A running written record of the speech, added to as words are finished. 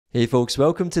Hey folks,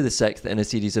 welcome to the 6th in a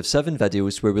series of 7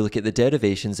 videos where we look at the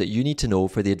derivations that you need to know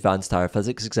for the Advanced Higher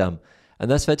Physics exam. In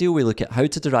this video we look at how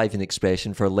to derive an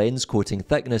expression for lens coating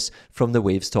thickness from the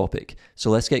waves topic. So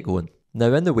let's get going.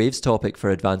 Now in the waves topic for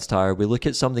Advanced Higher we look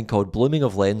at something called blooming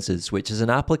of lenses, which is an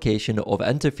application of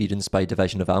interference by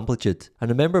division of amplitude. And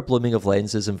remember, blooming of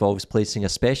lenses involves placing a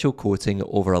special coating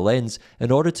over a lens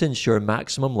in order to ensure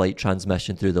maximum light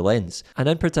transmission through the lens. And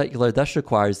in particular this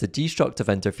requires the destructive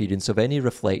interference of any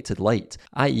reflected light,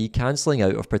 i.e. cancelling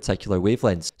out of particular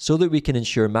wavelengths, so that we can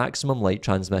ensure maximum light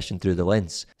transmission through the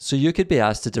lens. So you could be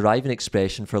asked to derive an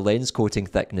expression for lens coating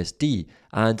thickness d,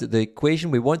 and the equation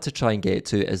we want to try and get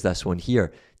to is this one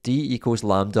here, d equals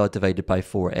lambda divided by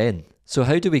 4n. So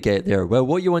how do we get there? Well,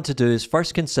 what you want to do is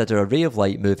first consider a ray of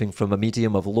light moving from a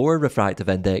medium of lower refractive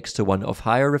index to one of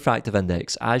higher refractive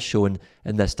index, as shown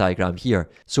in this diagram here.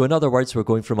 So in other words, we're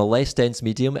going from a less dense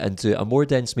medium into a more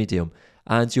dense medium.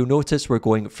 And you'll notice we're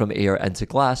going from air into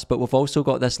glass, but we've also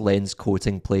got this lens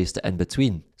coating placed in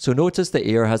between. So notice the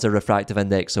air has a refractive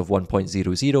index of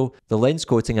 1.00, the lens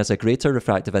coating has a greater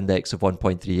refractive index of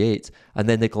 1.38, and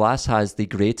then the glass has the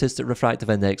greatest refractive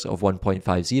index of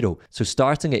 1.50. So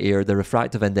starting at air, the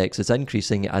refractive index is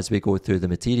increasing as we go through the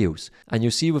materials. And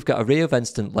you'll see we've got a ray of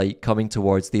instant light coming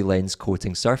towards the lens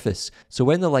coating surface. So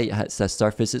when the light hits this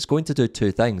surface, it's going to do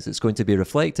two things. It's going to be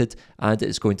reflected and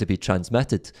it's going to be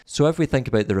transmitted. So if we think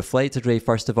about the reflected ray,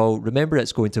 first of all, remember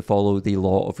it's going to follow the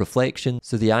law of reflection.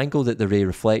 So the angle that the ray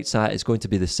reflects at is going to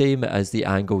be the same as the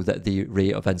angle that the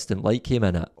ray of instant light came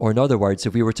in at. Or in other words,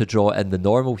 if we were to draw in the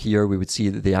normal here, we would see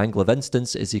that the angle of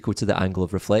instance is equal to the angle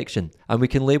of reflection. And we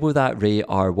can label that ray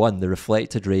R1, the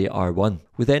reflected ray R1.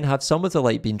 We then have some of the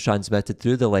light being transmitted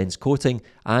through the lens coating,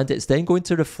 and it's then going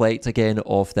to reflect again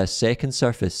off this second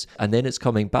surface, and then it's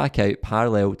coming back out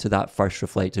parallel to that first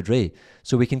reflected ray.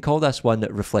 So we can call this one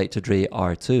reflected ray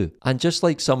R2. And just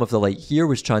like some of the light here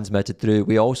was transmitted through,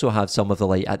 we also have some of the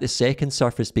light at the second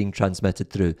surface being transmitted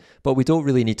through, but we don't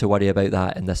really need to worry about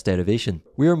that in this derivation.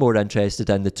 We're more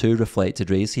interested in the two reflected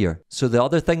rays here. So the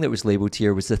other thing that was labelled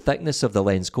here was the thickness of the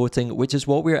lens coating, which is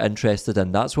what we're interested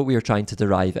in. That's what we are trying to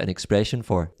derive an expression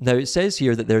for. Now it says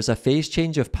here that there's a phase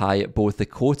change of pi at both the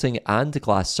coating and the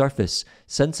glass surface,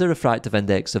 since the refractive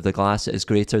index of the glass is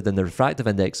greater than the refractive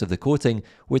index of the coating,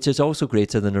 which is also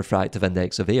greater than the refractive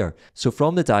index of air. So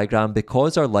from the diagram,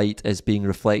 because our light is being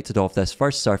reflected off this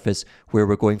first surface, where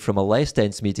we're going from a less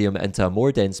dense medium into a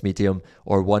more dense medium,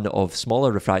 or one of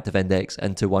smaller refractive index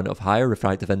into one of higher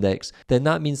refractive index, then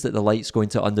that means that the light's going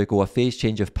to undergo a phase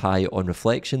change of pi on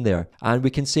reflection there. And we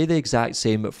can say the exact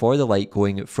same for the light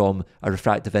going from a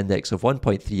refractive index of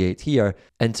 1.38 here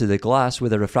into the glass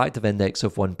with a refractive index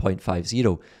of 1.50.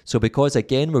 So because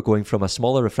again we're going from a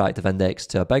smaller refractive index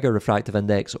to a bigger refractive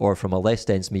index, or from a less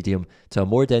dense medium to a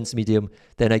more dense medium,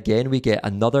 then again we get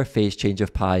another phase change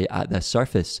of pi at this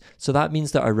surface. So that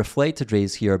means that our reflected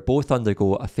rays here both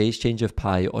undergo a phase change of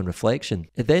pi on reflection.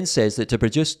 It then says that to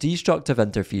produce destructive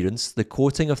interference, the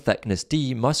coating of thickness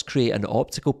d must create an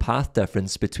optical path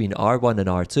difference between R1 and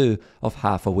R2 of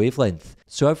half a wavelength.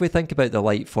 So if we think about the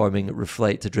light forming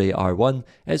reflected ray R1,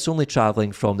 it's only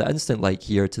travelling from the instant light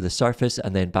here to the surface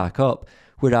and then back up,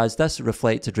 whereas this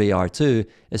reflected ray R2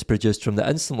 is produced from the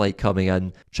instant light coming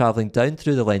in, travelling down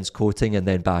through the lens coating and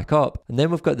then back up, and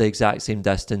then we've got the exact same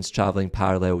distance travelling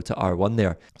parallel to R1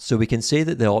 there. So we can say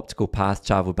that the optical path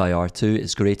travelled by R2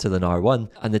 is greater than R1,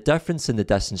 and the difference in the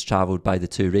distance travelled by the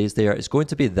two rays there is going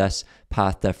to be this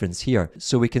path difference here.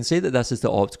 So we can say that this is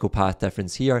the optical path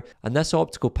difference here, and this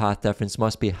optical path difference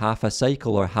must be half a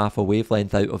cycle or half a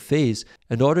wavelength out of phase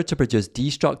in order to produce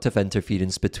destructive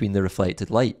interference between the reflected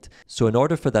light. So in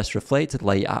order for this reflected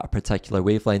light at a particular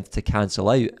wavelength to cancel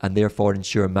out and therefore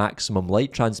ensure maximum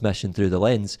light transmission through the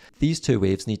lens, these two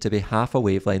waves need to be half a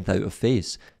wavelength out of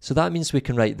phase. So that means we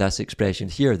can write this expression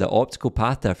here, the optical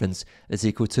path difference is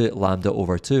equal to lambda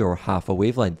over 2, or half a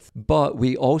wavelength. But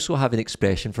we also have an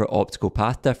expression for optical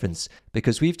path difference,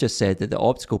 because we've just said that the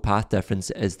optical path difference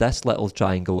is this little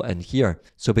triangle in here.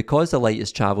 So because the light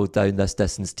has travelled down this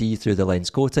distance d through the lens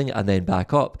coating and then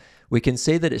back up, we can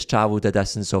say that it's travelled a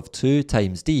distance of 2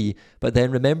 times d, but then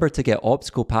remember, to get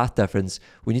optical path difference,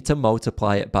 we need to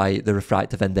multiply it by the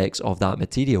refractive index of that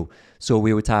material. So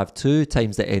we would have 2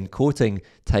 times the n coating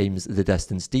times the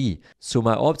distance d. So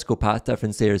my optical path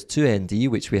difference there is 2nd,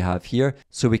 which we have here.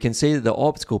 So we can say that the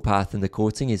optical path in the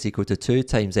coating is equal to 2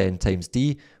 times n times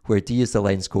d, where d is the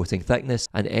lens coating thickness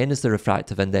and n is the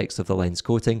refractive index of the lens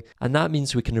coating, and that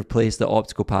means we can replace the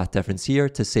optical path difference here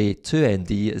to say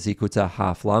 2nd is equal to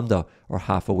half lambda, or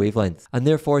half a wavelength. And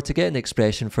therefore, to get an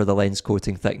expression for the lens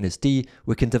coating thickness d,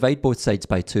 we can divide both sides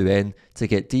by 2n to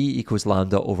get d equals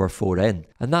lambda over 4n.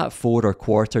 And that 4 or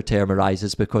quarter term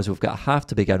arises because we've got a half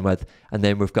to begin with, and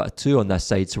then we've got a 2 on this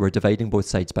side, so we're dividing both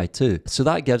sides by 2. So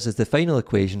that gives us the final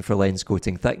equation for lens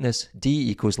coating thickness, d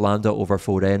equals lambda over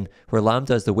 4n, where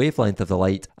lambda is the wavelength of the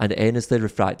light and n is the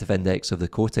refractive index of the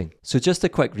coating. So just a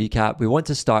quick recap, we want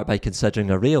to start by considering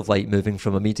a ray of light moving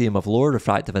from a medium of lower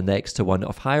refractive index to one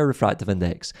of higher refractive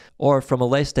index, or from a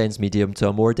less dense medium to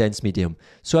a more dense medium.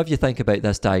 So if you think about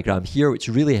this diagram here, which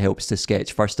really helps to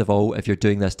sketch first of all if you're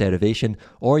doing this derivation,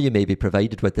 or you may be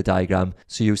provided with the diagram.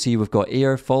 So you'll see we've got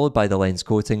air followed by the lens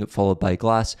coating followed by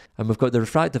glass, and we've got the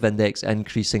refractive index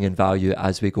increasing in value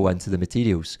as we go into the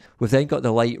materials. We've then got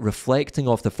the light reflecting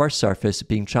off the first surface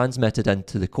being transmitted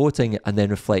into the coating and then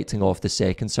reflecting off the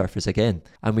second surface again.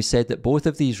 And we said that both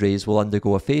of these rays will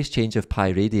undergo a phase change of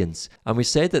pi radians. And we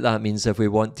said that that means if we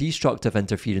want destructive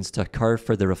interference to occur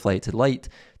for the reflected light,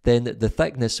 then the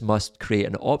thickness must create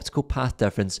an optical path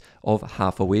difference of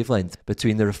half a wavelength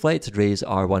between the reflected rays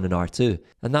R1 and R2.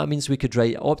 And that means we could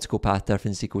write optical path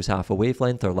difference equals half a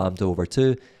wavelength, or lambda over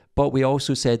 2, but we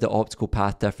also said the optical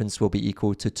path difference will be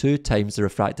equal to 2 times the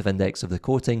refractive index of the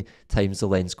coating times the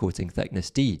lens coating thickness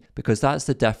d, because that's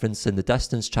the difference in the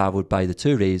distance travelled by the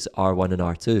two rays R1 and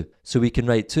R2. So we can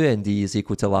write 2nd is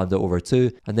equal to lambda over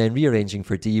 2, and then rearranging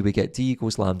for d we get d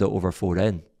equals lambda over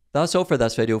 4n. That's all for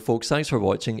this video, folks. Thanks for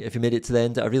watching. If you made it to the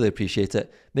end, I really appreciate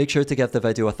it. Make sure to give the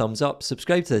video a thumbs up,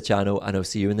 subscribe to the channel, and I'll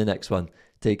see you in the next one.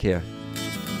 Take care.